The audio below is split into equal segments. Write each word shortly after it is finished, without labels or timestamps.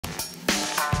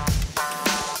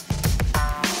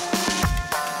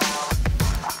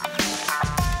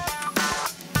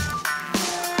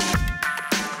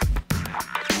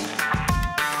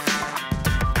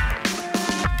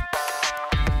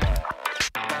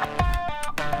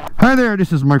Hi there,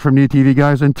 this is Mike from the ATV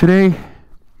Guys, and today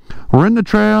we're in the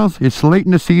trails. It's late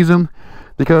in the season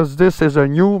because this is a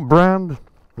new brand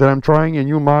that I'm trying, a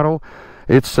new model.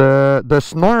 It's the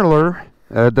Snarler.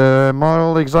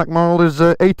 The exact model is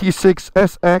AT6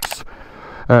 SX.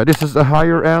 This is a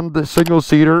higher end single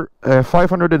seater,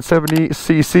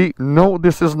 570cc. No,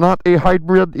 this is not a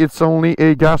hybrid, it's only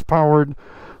a gas powered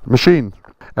machine.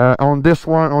 On this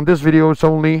video, it's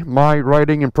only my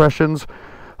riding impressions.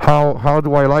 How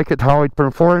do I like it, how it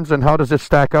performs, and how does it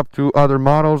stack up to other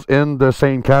models in the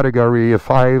same category,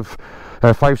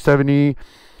 570 to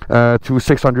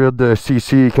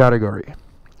 600cc category.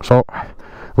 So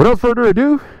without further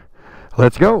ado,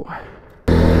 let's go.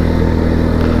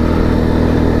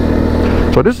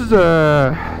 So this is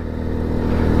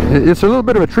it's a little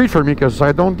bit of a treat for me because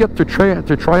I don't get to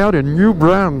try out a new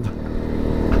brand,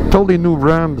 totally new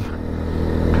brand.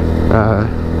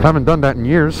 Haven't done that in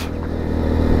years.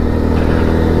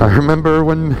 I remember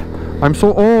when, I'm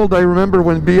so old, I remember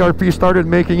when BRP started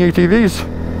making ATVs,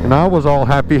 and I was all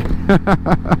happy.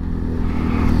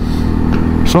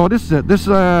 So this is it.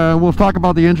 We'll talk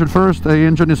about the engine first. The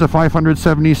engine is a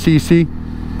 570cc,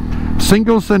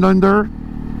 single cylinder,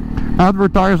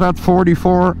 advertised at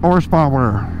 44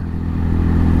 horsepower.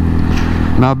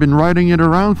 And I've been riding it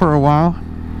around for a while.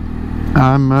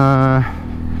 I'm a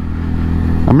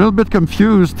little bit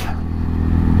confused,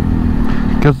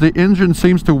 because the engine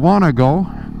seems to want to go,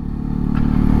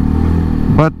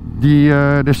 but the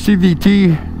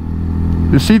CVT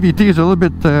is a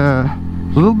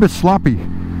little bit sloppy.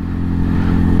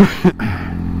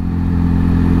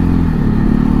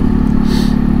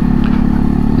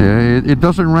 Yeah, it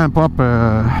doesn't ramp up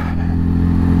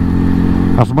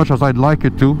as much as I'd like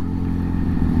it to.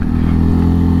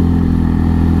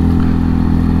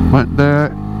 But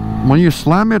when you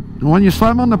slam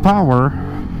on the power,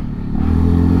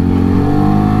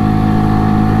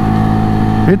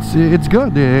 it's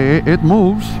good. It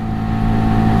moves.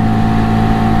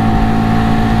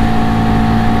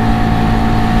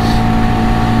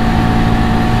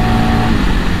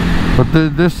 But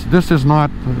this is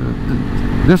not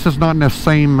in the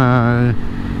same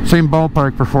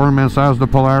ballpark performance as the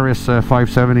Polaris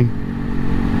 570.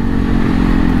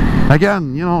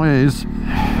 Again, you know,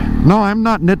 no, I'm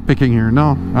not nitpicking here.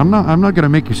 No, I'm not gonna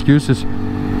make excuses.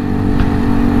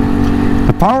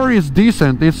 The power is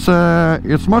decent. It's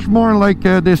much more like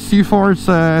the C-Force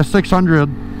 600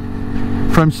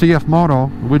 from CF Moto,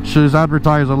 which is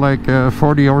advertised at like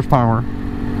 40 horsepower.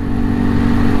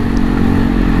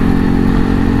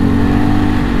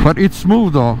 But it's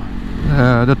smooth though.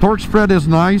 The torque spread is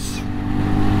nice.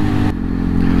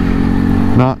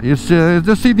 No, it's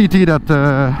the CVT that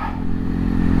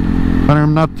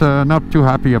I'm not too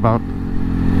happy about.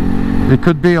 It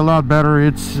could be a lot better.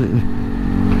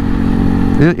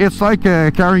 It's like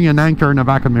carrying an anchor in a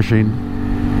vacuum machine.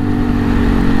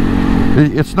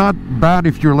 It's not bad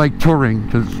if you're like touring,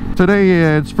 because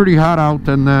today it's pretty hot out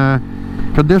and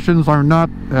conditions are not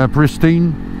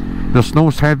pristine. The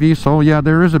snow's heavy, so yeah,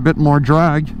 there is a bit more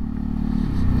drag.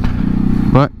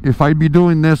 But if I'd be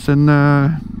doing this in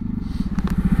a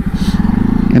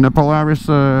Polaris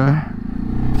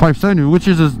 570, which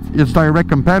is its direct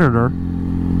competitor,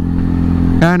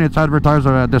 and it's advertised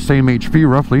at the same HP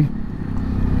roughly,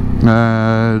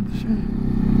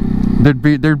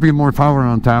 there'd be more power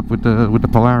on tap with the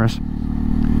Polaris.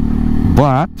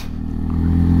 But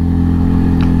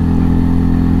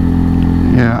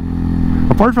yeah,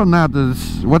 apart from that,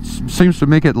 what seems to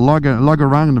make it lug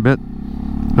around a bit.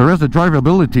 The rest of the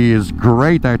drivability is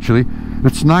great actually.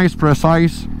 It's nice,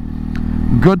 precise,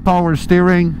 good power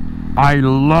steering. I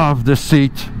love the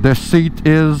seat. The seat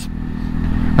is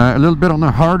a little bit on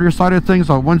the harder side of things,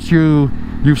 so once you've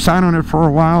sat on it for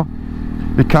a while,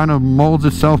 it kind of molds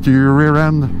itself to your rear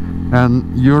end,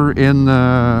 and you're in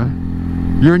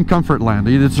comfort land.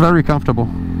 It's very comfortable.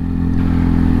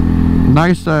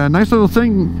 Nice little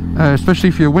thing, especially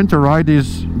if you winter ride.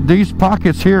 These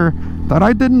pockets here that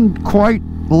I didn't quite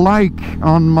like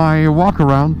on my walk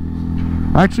around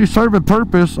actually serve a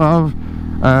purpose of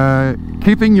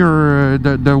keeping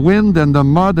the wind and the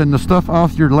mud and the stuff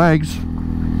off your legs,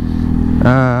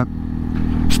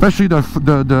 especially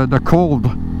the cold.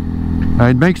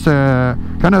 It makes a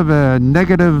kind of a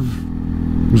negative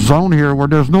zone here where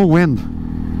there's no wind,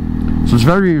 so it's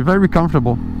very, very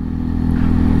comfortable.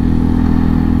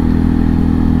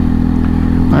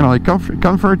 I don't know, like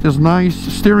comfort is nice,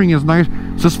 steering is nice,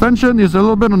 suspension is a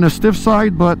little bit on the stiff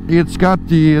side, but it's got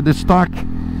the stock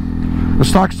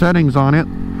settings on it.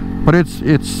 But it's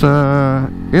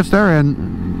there,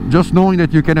 and just knowing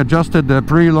that you can adjust it, the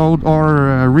preload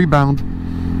or rebound,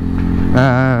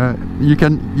 you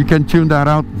can tune that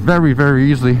out very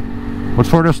easily. But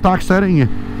for the stock setting,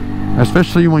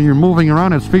 especially when you're moving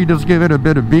around at speed, just give it a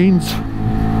bit of beans.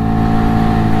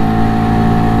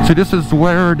 See, this is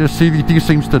where the CVT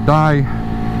seems to die.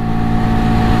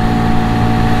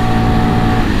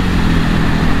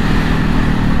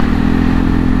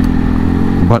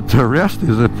 But the rest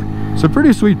is it's a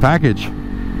pretty sweet package.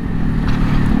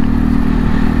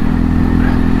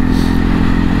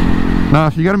 Now,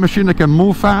 if you got a machine that can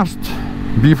move fast,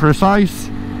 be precise,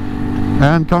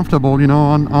 and comfortable, you know,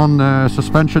 on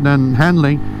suspension and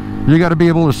handling, you got to be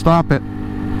able to stop it.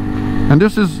 And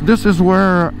this is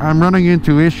where I'm running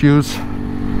into issues.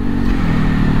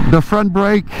 The front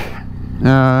brake,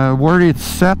 where it's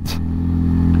set,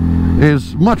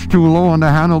 is much too low on the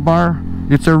handlebar.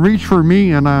 It's a reach for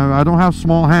me, and I don't have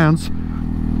small hands,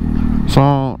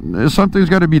 so something's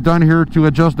got to be done here to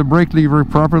adjust the brake lever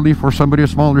properly for somebody of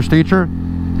smaller stature.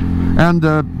 And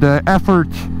the effort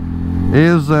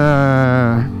is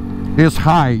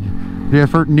high. The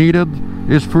effort needed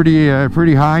is pretty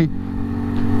high.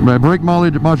 My brake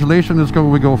modulation is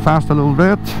going to go fast a little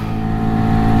bit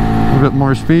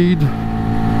more speed,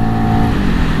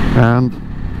 and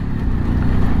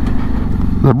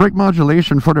the brake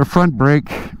modulation for the front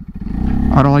brake,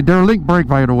 I don't like. They're link brake,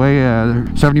 by the way.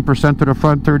 70% to the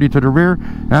front, 30 to the rear,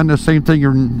 and the same thing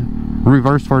in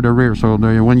reverse for the rear. So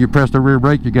when you press the rear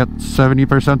brake, you get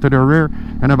 70% to the rear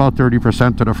and about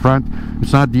 30% to the front.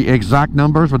 It's not the exact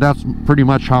numbers, but that's pretty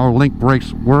much how link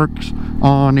brakes works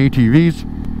on ATVs.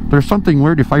 There's something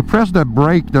weird. If I press the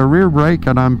brake, the rear brake,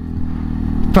 and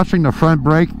I'm touching the front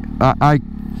brake,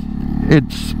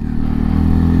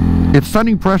 it's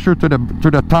sending pressure to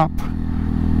the top,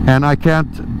 and I can't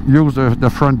use the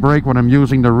front brake when I'm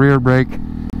using the rear brake.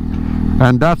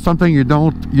 And that's something you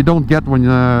don't get when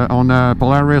on a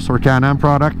Polaris or Can-Am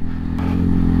product.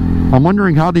 I'm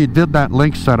wondering how they did that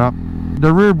link setup.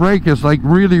 The rear brake is like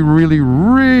really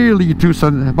too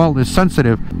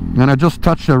sensitive, and I just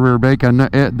touched the rear brake and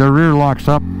the rear locks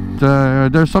up.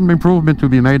 There's some improvement to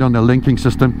be made on the linking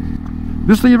system.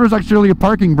 This lever is actually a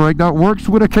parking brake that works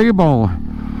with a cable.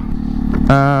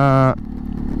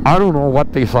 I don't know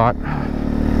what they thought.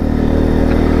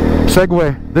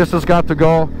 Segway, this has got to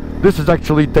go. This is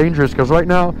actually dangerous, because right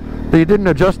now they didn't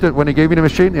adjust it when they gave me the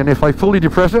machine, and if I fully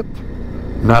depress it,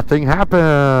 nothing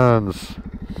happens.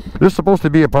 This is supposed to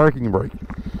be a parking brake.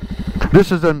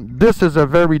 This is a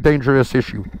very dangerous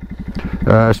issue,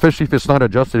 especially if it's not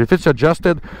adjusted. If it's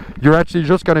adjusted, you're actually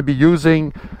just going to be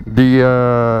using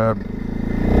the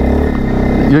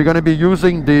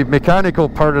mechanical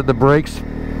part of the brakes,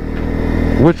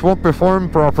 which won't perform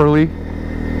properly.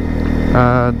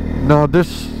 No,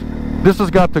 this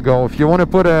has got to go. If you want to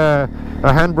put a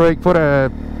handbrake, put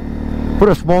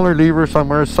a smaller lever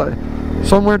somewhere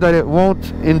that it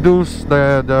won't induce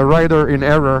the rider in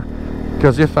error.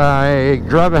 Because if I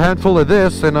grab a handful of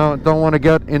this and I don't want to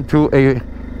get into a,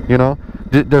 you know,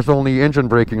 there's only engine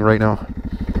braking right now.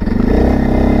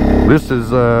 This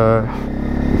is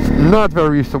not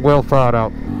very well thought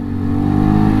out.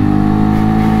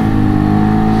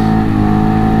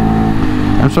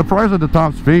 I'm surprised at the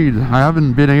top speed. I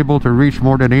haven't been able to reach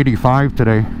more than 85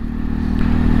 today,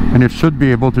 and it should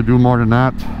be able to do more than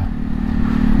that.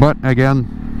 But again,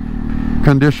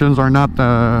 conditions are not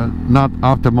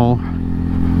optimal.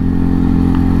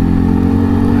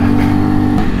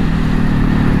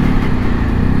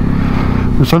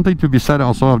 There's something to be said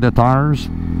also of the tires.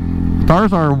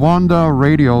 Tires are Wanda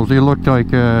radials. They look like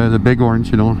the big ones,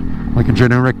 you know, like a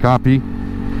generic copy.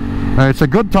 It's a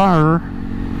good tire.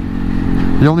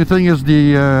 The only thing is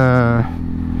the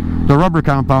rubber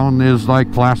compound is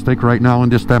like plastic right now in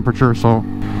this temperature, so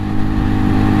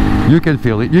you can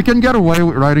feel it. You can get away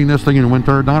with riding this thing in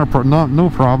winter, no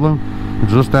problem.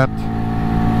 It's just that,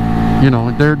 you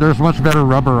know, there's much better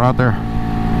rubber out there.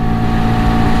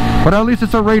 But at least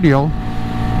it's a radial,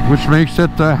 which makes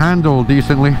it handle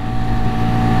decently.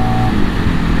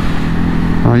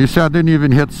 You see, I didn't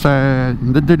even hit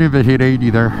 80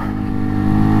 there.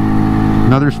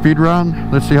 Another speed run.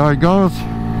 Let's see how it goes.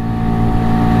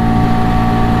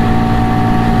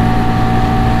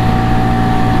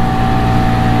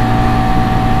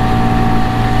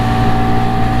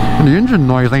 And the engine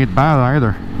noise ain't bad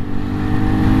either.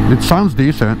 It sounds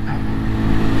decent.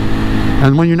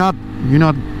 And when you're not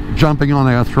jumping on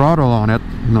a throttle on it,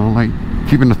 you know, like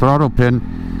keeping the throttle pin,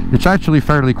 it's actually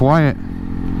fairly quiet.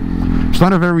 It's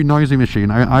not a very noisy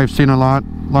machine. I've seen a lot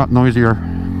noisier.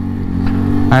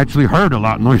 I actually heard a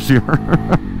lot noisier.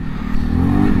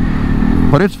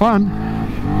 But it's fun,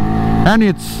 and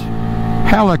it's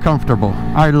hella comfortable.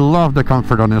 I love the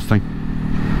comfort on this thing.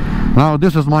 Now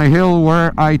this is my hill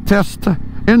where I test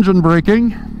engine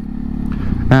braking,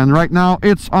 and right now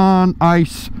it's on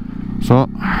ice, so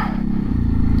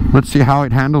let's see how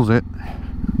it handles it.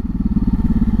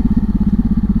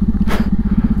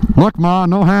 Look, Ma,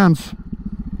 no hands.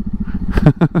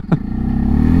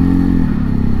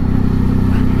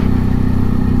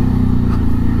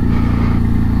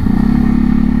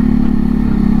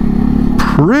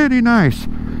 Pretty nice.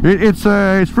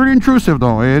 It's pretty intrusive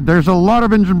though. There's a lot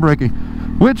of engine braking,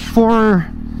 which for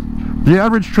the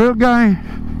average trail guy,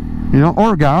 you know,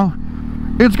 or gal,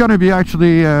 it's gonna be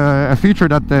actually a feature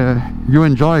that you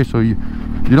enjoy. So you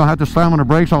don't have to slam on the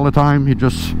brakes all the time. You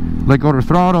just let go the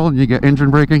throttle and you get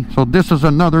engine braking. So this is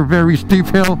another very steep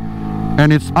hill,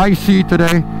 and it's icy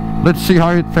today. Let's see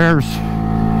how it fares.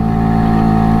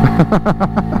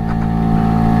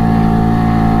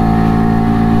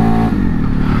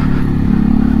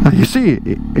 You see,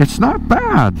 it's not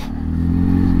bad.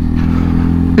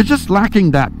 It's just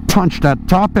lacking that punch, that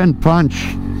top end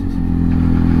punch.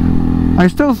 I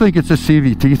still think it's a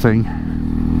CVT thing.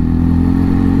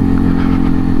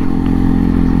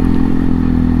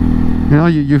 You know,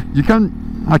 you can,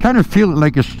 I kind of feel it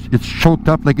like it's choked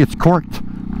up, like it's corked.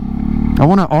 I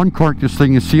want to uncork this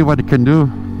thing and see what it can do.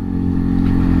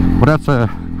 But that's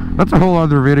a whole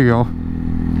other video.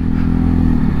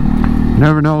 You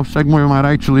never know, Segway might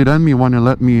actually lend me one and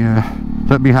let me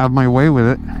have my way with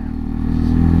it.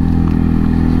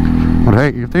 But hey,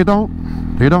 if they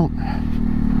don't, they don't.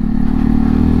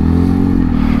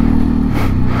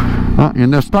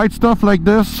 In the tight stuff like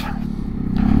this,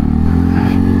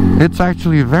 it's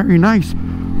actually very nice.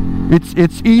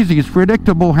 It's easy, it's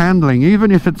predictable handling,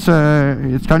 even if it's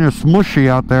kind of smushy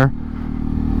out there.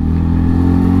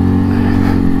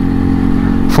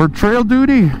 For trail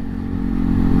duty,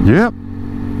 yep,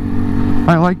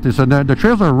 I like this. And the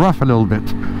trails are rough a little bit.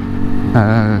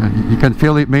 You can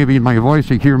feel it maybe in my voice.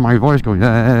 You hear my voice going.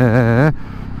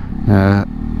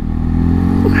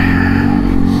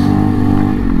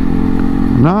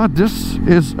 No, this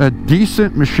is a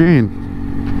decent machine.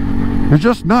 It's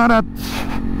just not at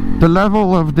the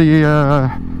level of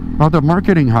the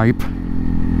marketing hype.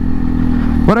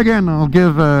 But again, I'll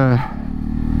give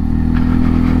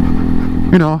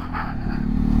you know,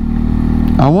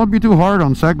 I won't be too hard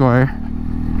on Segway.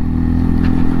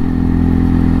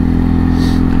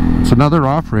 It's another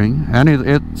offering, and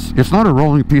it's not a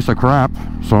rolling piece of crap.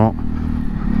 So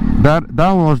that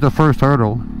was the first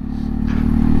hurdle.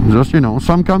 Just, you know,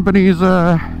 some companies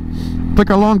took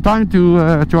a long time to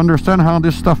understand how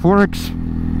this stuff works,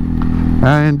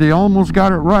 and they almost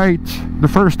got it right the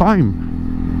first time.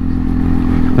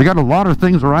 They got a lot of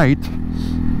things right.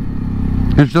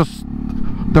 It's just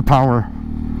the power.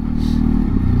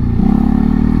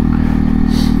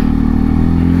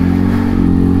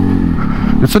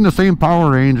 It's in the same power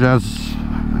range as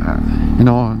you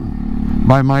know,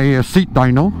 by my seat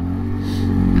dyno,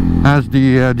 as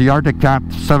the Arctic Cat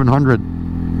 700,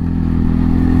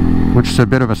 which is a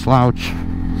bit of a slouch.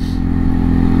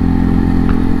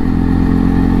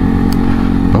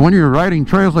 But when you're riding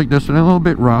trails like this and a little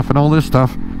bit rough and all this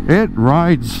stuff, it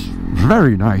rides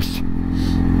very nice.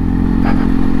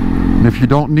 And if you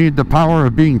don't need the power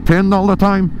of being pinned all the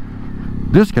time,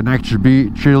 this can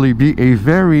actually be a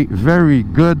very, very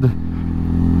good,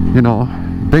 you know,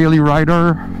 daily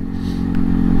rider.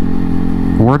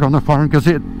 Work on the farm, because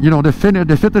it, you know, the fit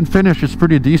and finish is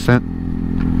pretty decent.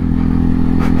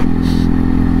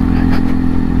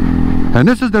 And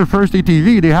this is their first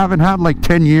ATV. They haven't had like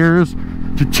 10 years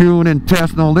to tune and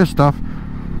test and all this stuff.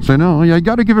 So, you know, you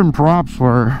got to give them props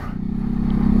for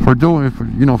doing,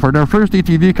 you know, for their first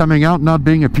ATV coming out, not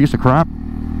being a piece of crap.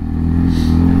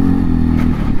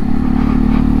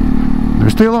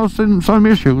 There's still some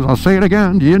issues. I'll say it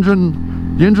again. The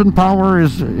engine power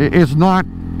is not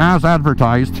as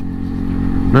advertised.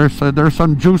 There's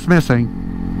some juice missing.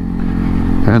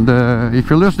 And if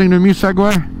you're listening to me,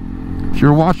 Segway, if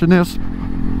you're watching this,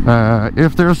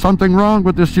 if there's something wrong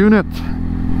with this unit,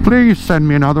 please send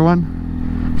me another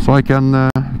one so I can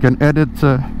edit,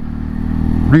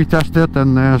 retest it,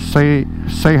 and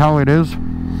say how it is.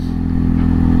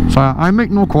 So I make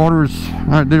no quarters.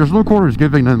 There's no quarters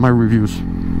given in my reviews.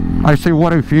 I say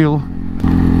what I feel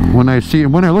when I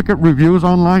look at reviews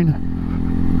online.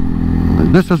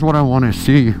 This is what I want to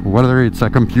see, whether it's a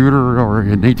computer or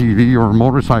an ATV or a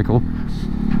motorcycle.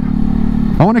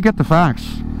 I want to get the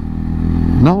facts.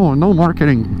 No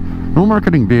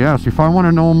marketing BS. If I want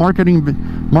to know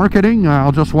marketing,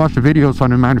 I'll just watch the videos on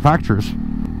the manufacturers.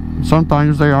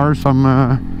 Sometimes there are some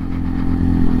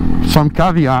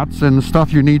caveats and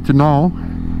stuff you need to know,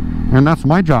 and that's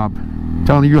my job,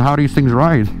 telling you how these things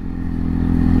ride.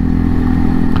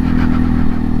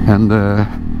 And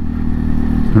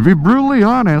to be brutally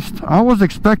honest, I was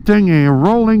expecting a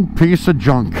rolling piece of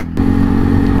junk.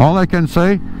 All I can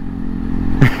say,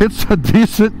 it's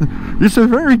a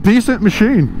very decent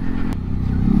machine.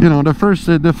 You know, the first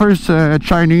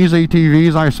Chinese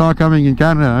ATVs I saw coming in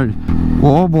Canada,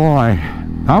 oh boy,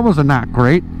 that wasn't that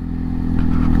great.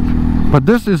 But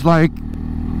this is like,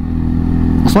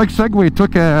 it's like Segway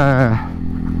took a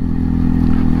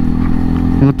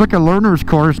learner's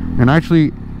course and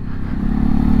actually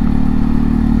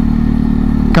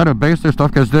kind of based their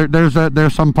stuff, because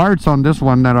there's some parts on this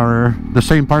one that are the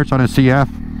same parts on a CF,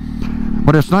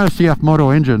 but it's not a CF Moto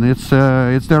engine. It's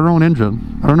their own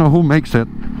engine. I don't know who makes it,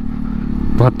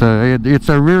 but it's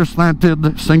a rear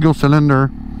slanted single cylinder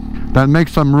that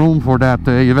makes some room for that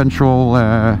eventual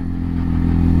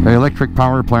electric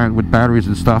power plant with batteries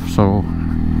and stuff. So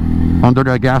under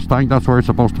the gas tank, that's where it's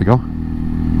supposed to go.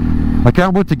 I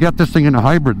can't wait to get this thing in a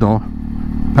hybrid though.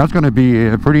 That's going to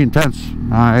be pretty intense.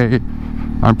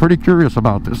 I'm pretty curious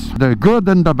about this. The good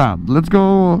and the bad. Let's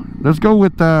go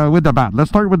with the bad. Let's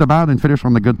start with the bad and finish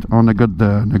on the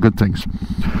good things.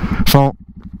 So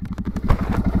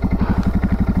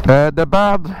the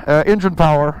bad, engine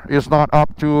power is not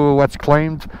up to what's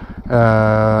claimed.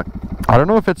 I don't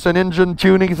know if it's an engine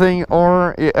tuning thing,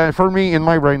 or for me, in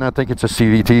my brain, I think it's a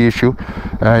CVT issue.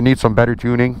 It needs some better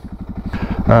tuning.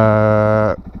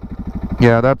 Yeah,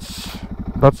 that's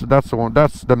the one.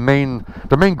 That's the main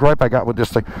gripe I got with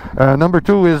this thing. Number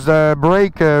two is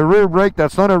brake, rear brake.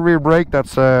 That's not a rear brake.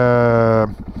 That's what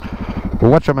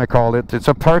should I call it? It's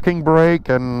a parking brake,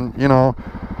 and you know,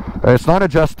 it's not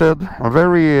adjusted. I'm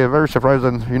very surprised.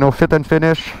 And you know, fit and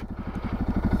finish.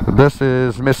 This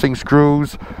is missing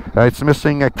screws. It's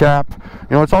missing a cap.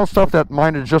 You know, it's all stuff that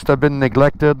might just have been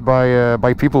neglected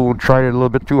by people who tried it a little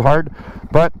bit too hard.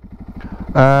 But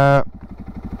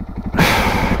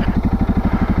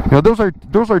you know, those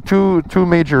are two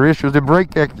major issues. The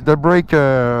brake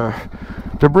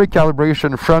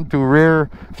calibration front to rear.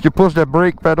 If you push the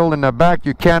brake pedal in the back,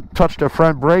 you can't touch the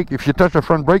front brake. If you touch the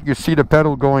front brake, you see the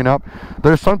pedal going up.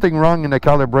 There's something wrong in the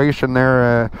calibration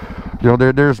there. You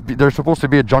know, there's supposed to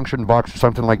be a junction box or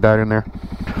something like that in there.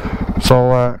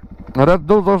 So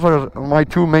those are my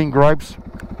two main gripes.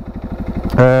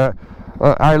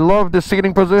 I love the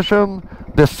seating position.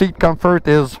 The seat comfort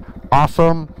is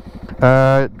awesome.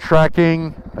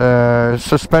 Tracking,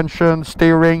 suspension,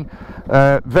 steering,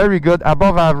 very good,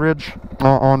 above average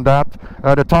on that.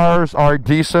 The tires are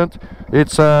decent.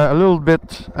 It's a little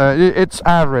bit, it's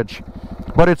average,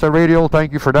 but it's a radial.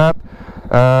 Thank you for that.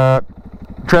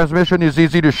 Transmission is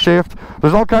easy to shift.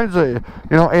 There's all kinds of,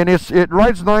 you know, and it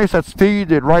rides nice at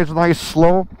speed. It rides nice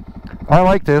slow. I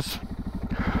like this.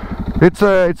 It's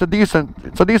a decent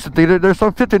thing. There's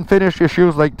some fit and finish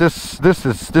issues, like this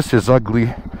is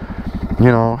ugly.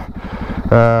 You know,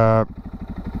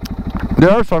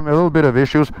 there are a little bit of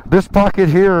issues. This pocket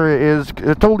here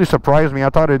it totally surprised me.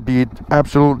 I thought it'd be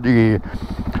absolutely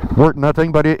worth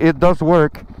nothing, but it does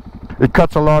work. It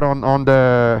cuts a lot on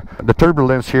the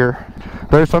turbulence here.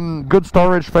 There's some good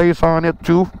storage space on it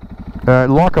too.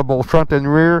 Lockable front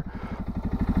and rear.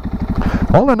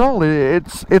 All in all,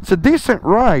 it's a decent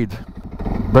ride.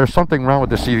 There's something wrong with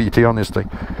the CVT on this thing.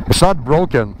 It's not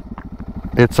broken.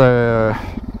 It's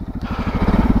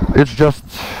just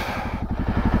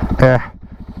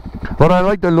but I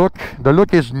like the look. The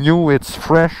look is new. It's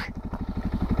fresh.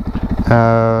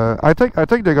 I think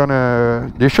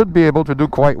they should be able to do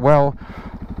quite well.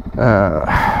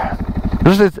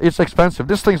 It's expensive.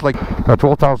 This thing's like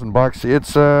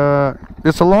 $12,000.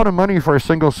 It's a lot of money for a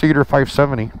single seater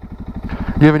 570,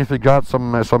 even if it got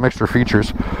some extra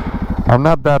features. I'm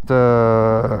not that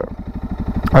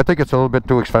I think it's a little bit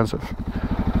too expensive,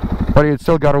 but it's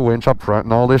still got a winch up front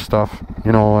and all this stuff.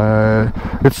 You know,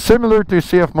 it's similar to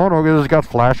CF Moto because it's got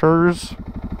flashers.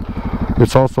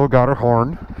 It's also got a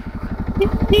horn.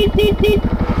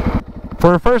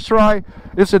 For a first try,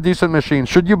 it's a decent machine.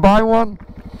 Should you buy one?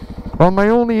 Well, my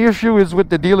only issue is with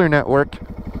the dealer network.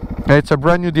 It's a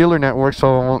brand new dealer network,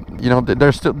 so you know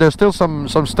there's still some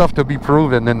stuff to be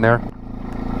proven in there.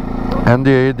 And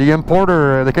the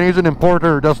importer, the Canadian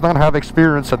importer, does not have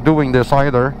experience at doing this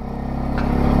either.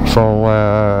 So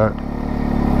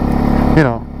you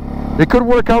know, it could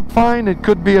work out fine. It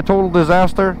could be a total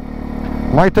disaster.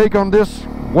 My take on this: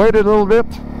 wait a little bit,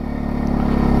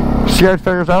 see how it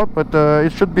fares out. But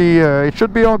it should be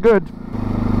all good.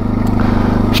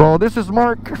 So this is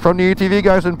Mark from the ATV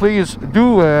Guys, and please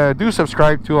do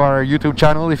subscribe to our YouTube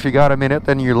channel if you got a minute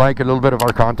and you like a little bit of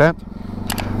our content.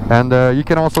 And you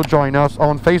can also join us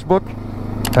on Facebook,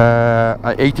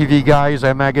 ATV Guys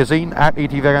Magazine, at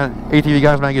ATV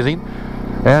Guys Magazine.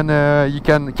 And you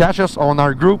can catch us on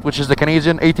our group, which is the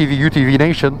Canadian ATV UTV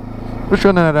Nation, which is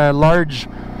one of the large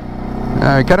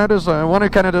one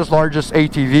of Canada's largest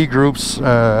ATV groups, you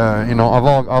know,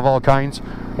 of all kinds.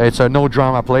 It's a no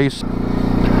drama place.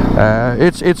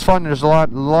 It's fun. There's a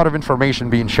lot of information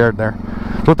being shared there.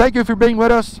 So thank you for being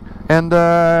with us, and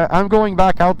I'm going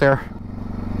back out there.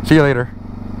 See you later.